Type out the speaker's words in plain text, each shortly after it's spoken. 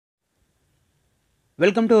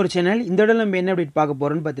Welcome to our channel. இந்த வீடியோவில் நம்ம என்ன அப்டேட் பார்க்க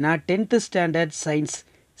போகிறோம்னு பார்த்தீங்கன்னா 10th standard science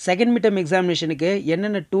second midterm எக்ஸாமினேஷனுக்கு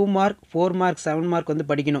என்னென்ன 2 மார்க் 4 மார்க் 7 மார்க் வந்து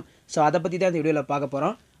படிக்கணும். ஸோ அதை பற்றி தான் இந்த வீடியோவில் பார்க்க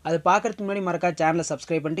போகிறோம். அது பார்க்குறதுக்கு முன்னாடி மறக்காம சேனலை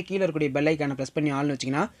சப்ஸ்கிரைப் பண்ணிட்டு கீழே இருக்கக்கூடிய பெல் ஐக்கானை ப்ரெஸ் பண்ணி ஆள்னு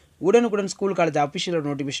வச்சிங்கன்னா உடனுக்குடன் ஸ்கூல் காலேஜ் அஃபிஷியல்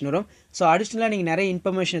நோட்டிஃபிகேஷன் வரும். ஸோ அடிஷ்னலாக நீங்கள் நிறைய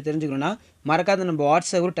இன்ஃபர்மேஷன் தெரிஞ்சுக்கணும்னா மறக்காத நம்ம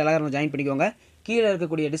வாட்ஸ்அப் குரூப் டெலகிராமில் ஜாயின் பண்ணிக்கோங்க. கீழே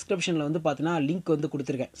இருக்கக்கூடிய டிஸ்கிரிப்ஷனில் வந்து பார்த்தீங்கன்னா லிங்க் வந்து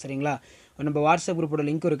கொடுத்துருக்கேன். சரிங்களா, நம்ம வாட்ஸ்அப் குரூப்போட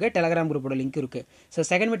லிங்க் இருக்குது, டெலகிராம் குரூப்போட லிங்க் இருக்குது. ஸோ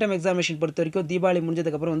செகண்ட் மிட்டம் எக்ஸாமினேஷன் பொறுத்த வரைக்கும் தீபாவளி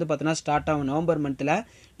முடிஞ்சதுக்கப்புறம் வந்து பார்த்தீங்கன்னா ஸ்டார்ட் ஆகும் நவம்பர் மந்தில்.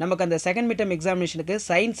 நமக்கு அந்த செகண்ட் மிட்டம் எக்ஸாமினேஷனுக்கு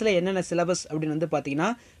சயின்ஸில் என்னென்ன சிலபஸ் அப்படின்னு வந்து பார்த்தீங்கன்னா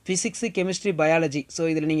ஃபிசிக்ஸு, கெமிஸ்ட்ரி, பயாலஜி. ஸோ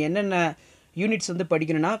இதில் நீங்கள் என்னென்ன யூனிட்ஸ் வந்து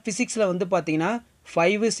படிக்கணும்னா ஃபிசிக்ஸில் வந்து பார்த்தீங்கன்னா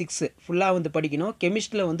 5, 6 ஃபுல்லாக வந்து படிக்கணும்.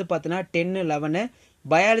 கெமிஸ்ட்ரியில் வந்து பார்த்தீங்கன்னா 10, 11,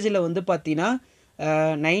 பயாலஜியில் வந்து பார்த்தீங்கன்னா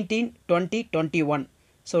 19, 20, 21.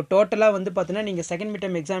 ஸோ டோட்டலாக வந்து பார்த்தீங்கன்னா நீங்கள் செகண்ட்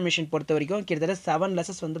மிட்டம் எக்ஸாமினேஷன் பொறுத்த வரைக்கும் கிட்டத்தட்ட 7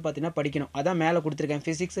 லெசன்ஸ் வந்து பார்த்தீங்கன்னா படிக்கணும். அதான் மேலே கொடுத்துருக்கேன்.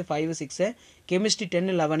 Physics 5, 6, chemistry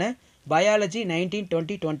 10, 11, biology 19,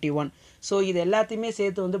 20, 21. ஸோ இது எல்லாத்தையுமே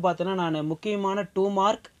சேர்த்து வந்து பார்த்தோன்னா நான் முக்கியமான 2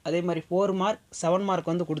 மார்க் அதே மாதிரி 4 மார்க் 7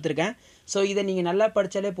 மார்க் வந்து கொடுத்துருக்கேன். ஸோ இதை நீங்கள் நல்லா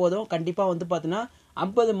படித்தாலே போதும். கண்டிப்பாக வந்து பார்த்தீங்கன்னா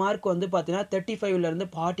 50 மார்க் வந்து பார்த்தீங்கன்னா 35லேருந்து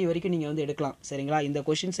 40 வரைக்கும் நீங்கள் வந்து எடுக்கலாம். சரிங்களா, இந்த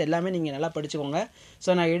கொஷின்ஸ் எல்லாமே நீங்கள் நல்லா படிச்சுக்கோங்க. ஸோ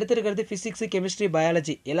நான் எடுத்துருக்கிறது ஃபிசிக்ஸு, கெமிஸ்ட்ரி,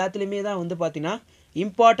 பயாலஜி எல்லாத்துலேயுமே தான் வந்து பார்த்தீங்கன்னா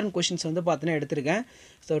இம்பார்ட்டன்ட் கொஷின்ஸ் வந்து பார்த்தீங்கன்னா எடுத்திருக்கேன்.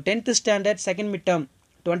 So 10th standard second midterm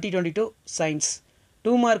 2022 science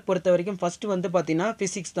 2 mark பொறுத்த வரைக்கும் ஃபஸ்ட்டு வந்து பார்த்தீங்கன்னா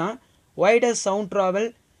ஃபிசிக்ஸ் தான். Why does sound travel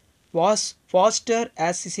was faster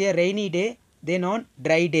as is a rainy day than on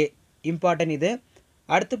dry day? Important இது.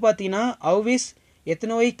 அடுத்து பார்த்தீங்கன்னா how is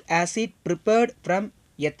ethanoic acid prepared from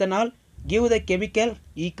ethanol? Give the chemical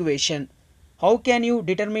equation. How can you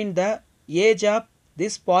determine the age of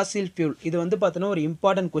this fossil fuel? இது வந்து பார்த்தீங்கன்னா ஒரு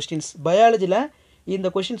important questions. பயாலஜியில் இந்த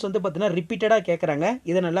questions வந்து பார்த்தீங்கன்னா ரிப்பீட்டடாக கேட்குறாங்க.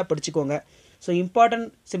 இதை நல்லா படிச்சுக்கோங்க. ஸோ இம்பார்ட்டன்ட்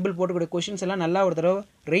சிம்பிள் போட்டுக்கூடிய கொஷின்ஸ் எல்லாம் நல்லா ஒரு தடவை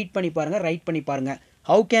ரைட் பண்ணி பாருங்கள்.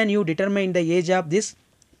 How can you determine the age of this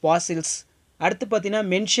fossils? அடுத்து பார்த்தீங்கன்னா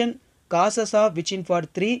mention causes of which in for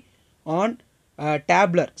 3 on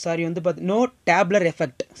டேப்லர் வந்து பார்த்து நோ டேப்லர்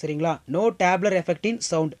எஃபெக்ட். சரிங்களா, no டேப்லர் effect in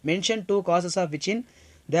sound. Mention 2 causes of which in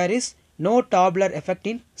there is no டேப்லர் effect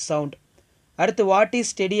in sound. அடுத்து what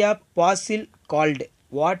is study of Fazil called?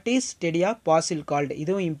 What is study of Fazil called?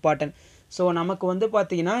 இதுவும் important. So நமக்கு வந்து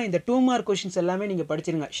பார்த்தீங்கன்னா இந்த 2 mark questions எல்லாமே நீங்கள்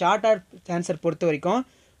படிச்சிருங்க. Short answer பொறுத்த வரைக்கும்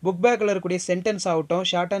புக் பேக்கில் இருக்கக்கூடிய சென்டென்ஸ் ஆகட்டும்,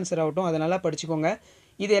 ஷார்ட் ஆன்சர் ஆகட்டும், அதை நல்லா படிச்சுக்கோங்க.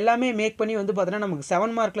 இது எல்லாமே மேக் பண்ணி வந்து பார்த்தீங்கன்னா நமக்கு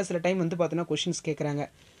 7 மார்க்கில் சில டைம் வந்து பார்த்தீங்கன்னா கொஷின்ஸ் கேட்குறாங்க.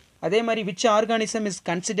 அதே மாதிரி which organism is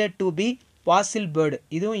considered to be Fazil bird?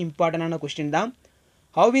 இதுவும் இம்பார்ட்டண்டான கொஸ்டின் தான்.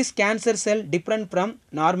 How is cancer cell different from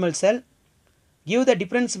normal cell? Give the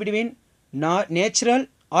difference between natural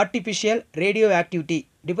artificial radio activity.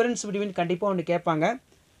 Difference between கண்டிப்பாக ஒன்று கேட்பாங்க.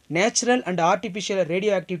 Natural and artificial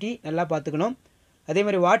radio activity நல்லா பார்த்துக்கணும். அதே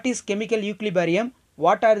மாதிரி what is chemical யூக்லிபேரியம்?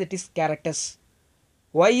 What are திட் is characters?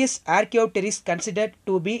 Y is ஆர்கியோப்டெரிஸ் considered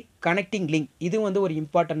to be connecting link? இது வந்து ஒரு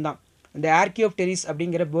இம்பார்ட்டன்ட் தான். இந்த ஆர்கியோப்டெரிஸ்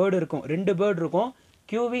அப்படிங்கிற பேர்டு இருக்கும், 2 பேர்டு இருக்கும்.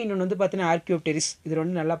 கியூவி இன்னொன்று வந்து பார்த்தீங்கன்னா ஆர்கியோப்டெரிஸ். இது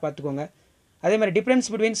ரெண்டு நல்லா பார்த்துக்கோங்க. அதே மாதிரி difference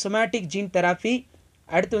between somatic gene therapy,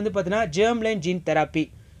 அடுத்து வந்து பார்த்தீங்கன்னா ஜெர்ம்லைன் ஜீன் தெராப்பி.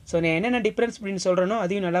 ஸோ நான் என்னென்ன டிஃப்ரென்ஸ் அப்படின்னு சொல்கிறேனோ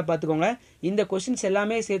அதையும் நல்லா பார்த்துக்கோங்க. இந்த கொஸ்டின்ஸ்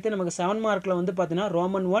எல்லாமே சேர்த்து நமக்கு 7 மார்க்கில் வந்து பார்த்தீங்கன்னா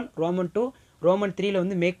ரோமன் 1, ரோமன் 2, ரோமன் 3ல்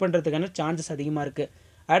வந்து மேக் பண்ணுறதுக்கான சான்சஸ் அதிகமாக இருக்குது.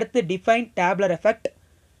 அடுத்து define டேப்லர் effect.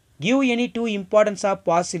 Give any 2 importance of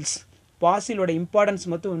Basil's. பாசிலோட importance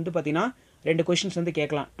மட்டும் வந்து பார்த்தீங்கன்னா 2 கொஸ்டின்ஸ் வந்து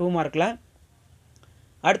கேட்கலாம் 2 மார்க்கில்.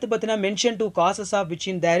 அடுத்து பார்த்தீங்கன்னா mention 2 causes of which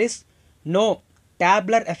in there is no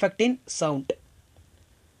டேப்லர் effect in sound.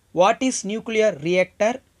 What is nuclear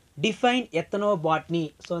reactor? Define எத்தனோபாட்னி.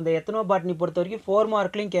 So இந்த எத்தனோபாட்னி பொறுத்த வரைக்கும் 4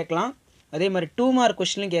 மார்க்லையும் கேட்கலாம், அதே மாதிரி 2 மார்க்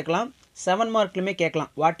கொஸ்டின்லையும் கேட்கலாம், 7 மார்க்லையுமே கேட்கலாம்.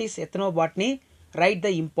 What is எத்தனோபாட்னி? Right the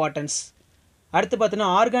importance. அடுத்து பார்த்தீங்கன்னா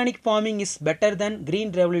organic farming is better then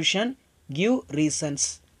green revolution. Give reasons.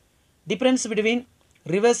 Difference between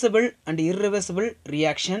reversible and irreversible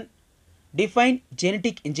reaction. Define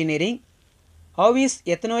genetic engineering. How is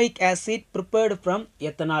ethanoic acid prepared from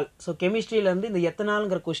ethanol? So கெமிஸ்ட்ரியிலேருந்து இந்த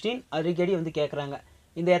எத்தனால்ங்கிற question அடிக்கடி வந்து கேட்குறாங்க.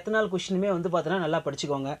 இந்த ethanol கொஸ்டினுமே வந்து பார்த்தீங்கன்னா நல்லா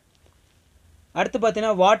படிச்சுக்கோங்க. அடுத்து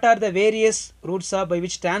பார்த்தீங்கன்னா what are the various roots of by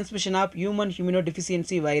which transmission of human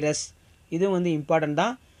இம்யூனோடெஃபிஷியன்சி virus? இதுவும் வந்து இம்பார்ட்டன்ட்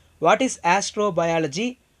தான். What is astrobiology?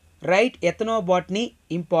 Right எத்தனோபாட்னி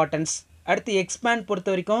importance. அடுத்து எக்ஸ்பேண்ட்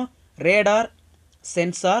பொறுத்த வரைக்கும் ரேடார்,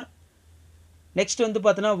 சென்சார். நெக்ஸ்ட் வந்து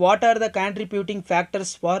பார்த்தீங்கன்னா what are the contributing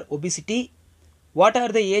factors for obesity? What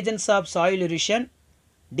are the agents of soil erosion?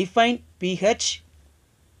 Define pH.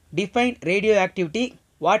 Define radio activity.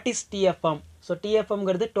 What is TFM? So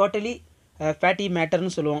TFMங்கிறது totally fatty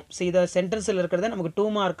மேட்டர்னு சொல்லுவோம். So இதை சென்டென்ஸில் இருக்கிறத நமக்கு 2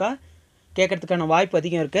 மார்க்காக கேட்கறதுக்கான வாய்ப்பு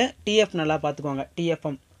அதிகம் இருக்குது. TF நல்லா பார்த்துக்கோங்க,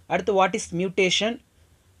 TFM. அடுத்து what is mutation?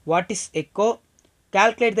 What is echo?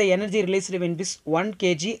 calculate the energy released when this 1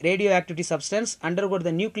 kg radioactivity substance undergo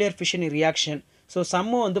the nuclear fission reaction. So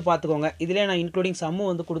சம்மு வந்து பார்த்துக்கோங்க, இதிலே நான் இன்க்ளூடிங் சம்மு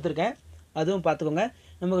வந்து கொடுத்துருக்கேன், அதுவும் பார்த்துக்கோங்க.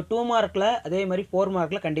 நமக்கு 2 மார்க்கில் அதே மாதிரி 4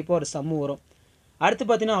 மார்க்கில் கண்டிப்பாக ஒரு சம்மு வரும். அடுத்து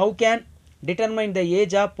பார்த்தீங்கன்னா how can determine the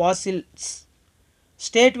age of fossils,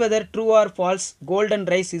 state whether true or false golden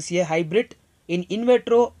rice is a hybrid. In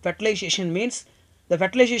vitro fertilization means the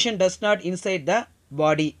fertilization does not inside the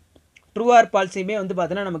body. True R ஃபால்ஸுமே வந்து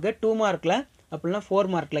பார்த்தீங்கன்னா நமக்கு 2 மார்க்கில் அப்படின்னா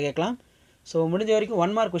 4 மார்க்கில் கேட்கலாம். ஸோ முடிஞ்ச வரைக்கும்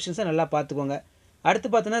 1 mark கொஸ்டின்ஸை நல்லா பார்த்துக்கோங்க. அடுத்து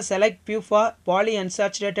பார்த்தீங்கன்னா select few for poly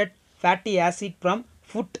unsaturated fatty acid from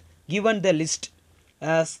food given the list.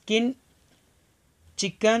 Skin,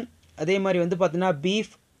 chicken, அதே மாதிரி வந்து பார்த்தீங்கன்னா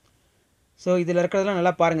பீஃப். ஸோ இதில் இருக்கிறதெல்லாம்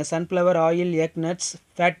நல்லா பாருங்கள். Sunflower oil, egg nuts,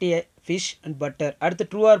 fatty fish and butter. அடுத்து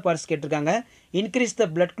ட்ரூ ஆர் ஃபால்ஸ் கேட்டிருக்காங்க. Increase the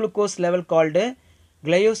blood glucose level called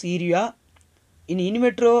glycosuria. In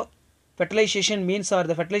vitro fertilization means or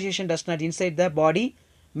the fertilization does not inside the body.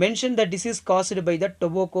 Mention the disease caused by the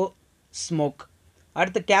tobacco smoke.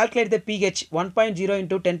 அடுத்து calculate the pH 1.0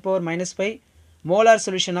 into 10 power minus 5 molar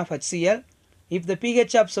solution of HCl. If the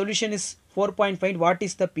pH of solution is 4.5, what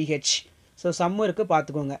is the pH? So சம்மு இருக்குது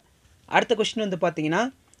பார்த்துக்கோங்க. அடுத்த question வந்து பார்த்தீங்கன்னா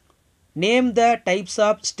name the types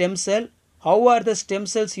of stem cell. How are the stem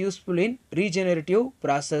cells useful in regenerative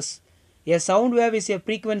process? A sound wave is a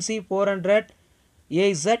frequency 400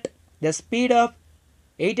 AZ. The speed of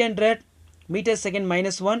 800 meter second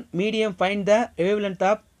minus 1. Medium, find the wavelength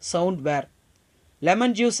of sound wave.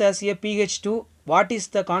 Lemon juice has a pH 2. What is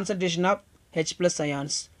the concentration of H plus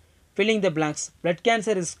ions? Filling the blanks. Blood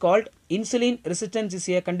cancer is called insulin resistance is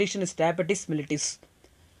a condition is diabetes mellitus.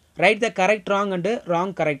 Write the correct wrong and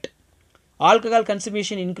wrong correct. Alcohol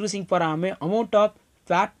consumption increasing for amount of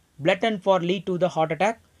fat blood and for lead to the heart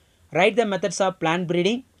attack. Write the methods of plant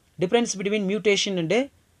breeding. Difference between mutation and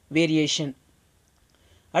variation.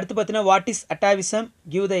 அடுத்து பார்த்தீங்கன்னா what is atavism?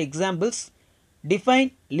 Give the examples. Define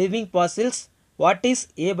living fossils. What is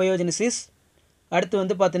abiogenesis? அடுத்து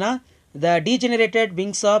வந்து பார்த்தீங்கன்னா the degenerated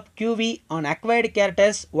wings of QV on acquired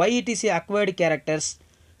characters. Why it is acquired characters?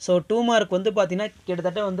 So 2 mark வந்து பார்த்தீங்கன்னா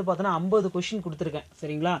கிட்டத்தட்ட வந்து பார்த்தீங்கன்னா 50 கொஸ்டின் கொடுத்துருக்கேன்.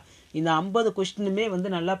 சரிங்களா? இந்த 50 கொஸ்டினுமே வந்து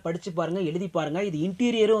நல்லா படித்து பாருங்கள், எழுதி பாருங்கள். இது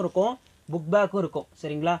இன்டீரியரும் இருக்கும், புக் பேக்கும் இருக்கும்.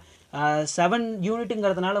 சரிங்களா? 7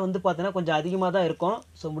 யூனிட்டுங்கிறதுனால வந்து பார்த்தீங்கன்னா கொஞ்சம் அதிகமாக தான் இருக்கும்.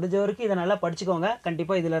 ஸோ முடிஞ்ச வரைக்கும் இதை நல்லா படிச்சுக்கோங்க,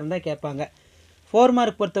 கண்டிப்பாக இதில் இருந்தால் கேட்பாங்க. 4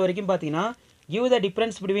 மார்க் பொறுத்த வரைக்கும் பார்த்தீங்கன்னா give the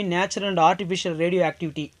difference between natural and artificial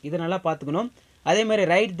radioactivity, இதை நல்லா பார்த்துக்கணும். அதே மாதிரி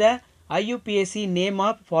right the IUPAC name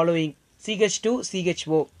of following. CH2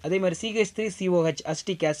 CHO, அதே மாதிரி CH3 COH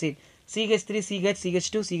acetic acid, CH3 CH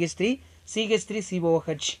CH2 CH3 CH3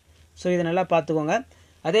 COH. So இதை நல்லா பார்த்துக்கோங்க.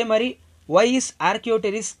 அதே மாதிரி why is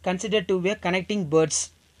Archaeopteryx considered to be connecting birds?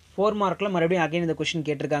 4 மார்க்கில் மறுபடியும் அகைன் இந்த கொஸ்டின்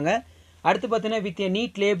கேட்டிருக்காங்க. அடுத்து பார்த்தீங்கன்னா with a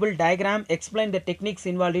neat label diagram explain the techniques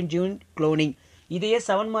involved in gene cloning. இதையே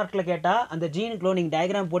 7 மார்க்கில் கேட்டால் அந்த ஜீன் குளோனிங்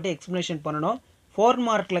டயக்ராம் போட்டு எக்ஸ்ப்ளனேஷன் பண்ணணும். 4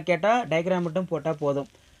 மார்க்கில் கேட்டால் டயக்ராம் மட்டும் போட்டால் போதும்.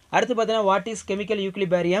 அடுத்து பார்த்தீங்கன்னா what is chemical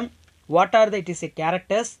யூக்லிபேரியம், what are the it is a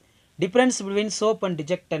characters, difference between soap and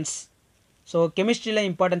டிஜெக்டன்ஸ். So கெமிஸ்ட்ரியில்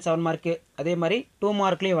importance 7 mark, அதே மாதிரி 2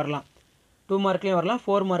 மார்க்லேயும் வரலாம், 2 மார்க்லேயும் வரலாம்,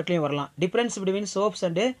 4 மார்க்லேயும் வரலாம். Difference between soaps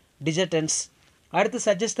and டிஜெக்டன்ஸ். அடுத்து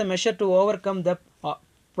suggest the measure to over come the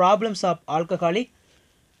problems of alcoholic.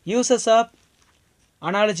 Uses of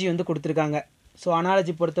analogy வந்து கொடுத்துருக்காங்க. So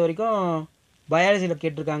analogy பொறுத்த வரைக்கும் பயாலஜியில்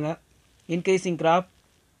கேட்டிருக்காங்க. Increasing graph,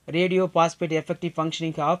 radio phosphate effective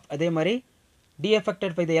functioning of, அதே மாதிரி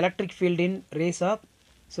டிஎஃபெக்டட் by the electric field in race of.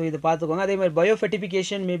 So இதை பார்த்துக்கோங்க. அதே மாதிரி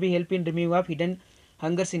பயோஃபெர்டிஃபிகேஷன் maybe help in remove of hidden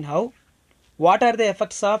ஹங்கர்ஸ் in have. What are the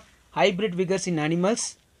effects of hybrid விகர்ஸ் in animals.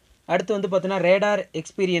 அடுத்து வந்து பார்த்தீங்கன்னா radar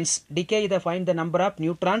experience decay இதை find the number of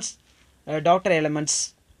neutrons doctor elements.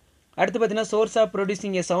 அடுத்து பார்த்தீங்கன்னா source of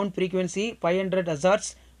producing a sound frequency 500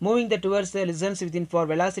 hazards moving the towards the listens within for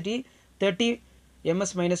velocity 30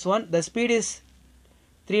 ms-1. The speed is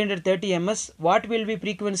 330 ms. What will be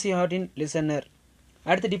frequency heard in listener?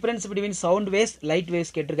 அடுத்து difference between sound waves light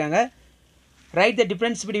waves கேட்டிருக்காங்க. Right the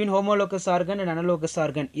difference between homologous organ and analogous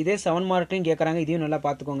organ. இதே 7 மார்க்லையும் கேட்குறாங்க, இதையும் நல்லா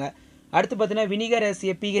பார்த்துக்கோங்க. அடுத்து பார்த்தீங்கன்னா vinegar has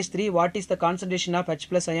a pH 3. What is the concentration of H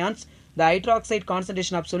plus ions? The hydroxide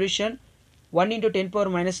concentration of solution 1 into 10 power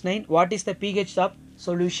minus 9. What is the pH of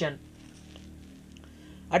solution?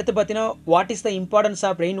 அடுத்து பார்த்தீங்கன்னா what is the importance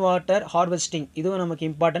of rain water harvesting. இதுவும் நமக்கு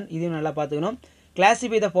important, இதையும் நல்லா பார்த்துக்கணும்.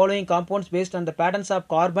 Classify the following compounds based on the patterns of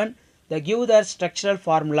carbon. The give Dhar structural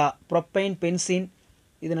formula. Propyne, benzene,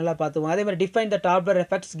 இது நல்லா பார்த்துக்கோங்க. அதே மாதிரி define the Doppler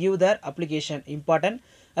effects, give Dhar application, important.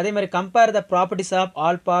 அதே மாதிரி compare the properties of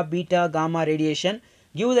alpha, beta, gamma radiation.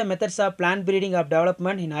 Give the methods of plant breeding of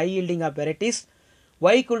development in high yielding of varieties.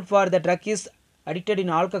 Why could for the drug is addicted in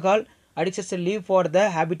alcohol, addicts live for the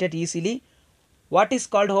habitat easily. What is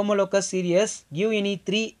called homologous series? Give any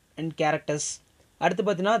 3 and characters. அடுத்து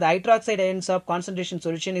பார்த்தீங்கன்னா the hydroxide ions of concentration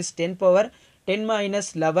solution is 10 power 10 minus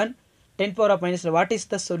 11 10 power of minus 11. What is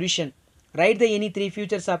the solution? Write the any 3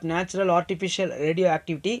 features of natural artificial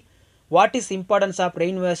radioactivity. What is importance of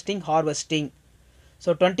rainwasting harvesting? So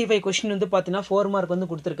 25 question வந்து பார்த்தீங்கன்னா 4 mark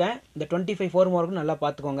வந்து கொடுத்துருக்கேன். இந்த 25 4 மார்க்கும் நல்லா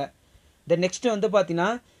பார்த்துக்கோங்க. இந்த next வந்து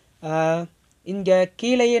பார்த்தீங்கன்னா இங்கே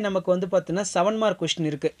கீழேயே நமக்கு வந்து பார்த்தீங்கன்னா 7 மார்க் கொஸ்டின்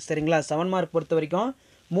இருக்குது. சரிங்களா? 7 மார்க் பொறுத்த வரைக்கும்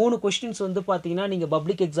 3 கொஸ்டின்ஸ் வந்து பார்த்தீங்கன்னா நீங்கள்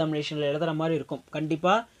பப்ளிக் எக்ஸாமினேஷனில் எழுதுகிற மாதிரி இருக்கும்.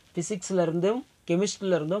 கண்டிப்பாக ஃபிசிக்ஸ்லேருந்தும்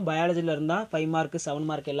கெமிஸ்ட்ரியிலேருந்தும் பயாலஜிலேருந்தும் 5 மார்க் 7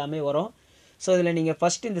 மார்க் எல்லாமே வரும். ஸோ இதில் நீங்கள்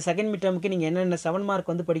ஃபஸ்ட் இந்த செகண்ட் மிட் டேர்முக்கு நீங்கள் என்னென்ன 7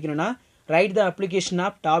 மார்க் வந்து படிக்கணும்னா right the application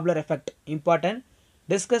of Doppler effect important.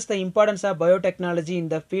 Discuss the importance of biotechnology in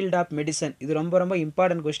the field of medicine. இது ரொம்ப ரொம்ப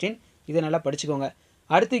இம்பார்ட்டன்ட் கொஸ்டின். இதை நல்லா படிச்சுக்கோங்க.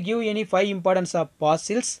 அடுத்து give any 5 importance of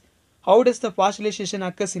fossils. How does the fossilization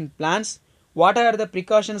occurs in plants? What are the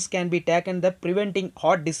precautions can be taken the preventing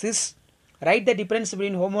heart disease? Write the difference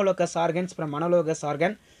between homologous organs from analogous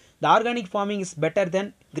organ. The organic farming is better than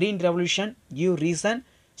green revolution. Give reason.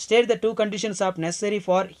 State the 2 conditions of necessary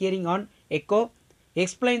for hearing on echo.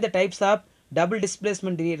 Explain the types of double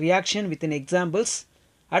displacement reaction within examples.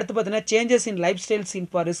 அடுத்து பார்த்தீங்கன்னா changes in life styles in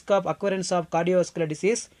for risk of அக்வரன்ஸ் of cardiovascular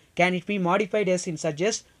disease can it be modified S in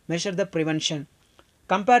suggest measure the prevention.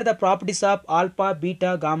 Compare the properties of alpha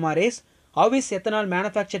beta gamma race. How is ethanol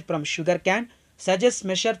manufactured from sugar cane. Suggest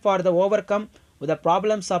measure for the over come with the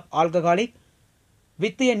problems of alcoholic.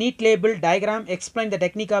 With a neat label diagram explain the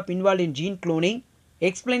technique of involve in gene cloning.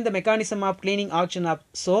 Explain the mechanism of cleaning action of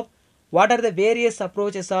soap. What are the various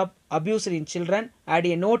approaches of abuse in children. Add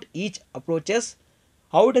a note each approaches.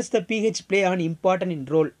 How does the pH play an important in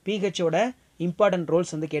role? pH ஓட important roles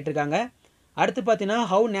வந்து கேட்டிருக்காங்க. அடுத்து பார்த்தீங்கன்னா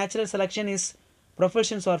how natural selection is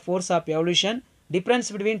propulsions or force of evolution. Difference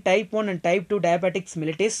between type 1 and type 2 diabetics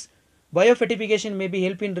mellitus. Biofortification may be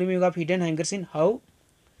help in removing of hidden hangers in how.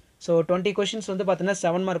 So 20 questions வந்து பார்த்தீங்கன்னா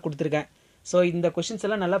 7 mark கொடுத்துருக்கேன். So இந்த questions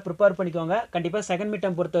எல்லாம் நல்லா prepare பண்ணிக்கோங்க. கண்டிப்பாக second mid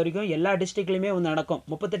term பொறுத்த வரைக்கும் எல்லா டிஸ்ட்ரிக்ட்லையுமே வந்து நடக்கும்.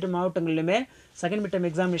 38 மாவட்டங்களிலுமே செகண்ட் மிட் டேர்ம்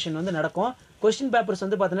எக்ஸாமினேஷன் வந்து நடக்கும். கொஸ்டின் பேப்பர்ஸ்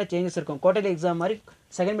வந்து பார்த்தீங்கன்னா சேஞ்சஸ் இருக்கும். குவார்டர்லி எக்ஸாம் மாதிரி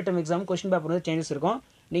second mid term exam question paper வந்து சேஞ்சஸ் இருக்கும்.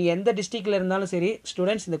 நீங்கள் எந்த டிஸ்ட்ரிக்ட்டில் இருந்தாலும் சரி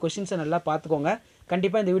ஸ்டூடெண்ட்ஸ் இந்த கொஸ்டின்ஸை நல்லா பார்த்துக்கோங்க.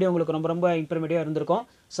 கண்டிப்பாக இந்த வீடியோ உங்களுக்கு ரொம்ப ரொம்ப இன்ஃபர்மேட்டிவாக இருந்திருக்கும்.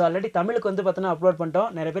 ஸோ ஆல்ரெடி தமிழுக்கு வந்து பார்த்தீங்கன்னா அப்லோட்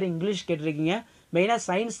பண்ணிட்டோம். நிறைய பேர் இங்கிலீஷ் கேட்டிருக்கீங்க. மெயினாக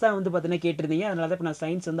சயின்ஸ் தான் வந்து பார்த்தீங்கன்னா கேட்டிருந்தீங்க. அதனால தான் இப்போ நான்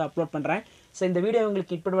சயின்ஸ் வந்து அப்லோட் பண்ணுறேன். ஸோ இந்த வீடியோ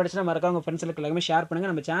உங்களுக்கு இன்புட் படிச்சுன்னா மறக்காம உங்கள் ஃப்ரெண்ட்ஸுக்கு எல்லாமே ஷேர்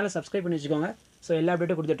பண்ணுங்கள். நம்ம சேனலை சப்ஸ்கிரைப் பண்ணி வச்சுக்கோங்க. ஸோ எல்லா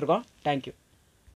அப்டேட்டும் கொடுத்துட்ருக்கோம். தேங்க்யூ.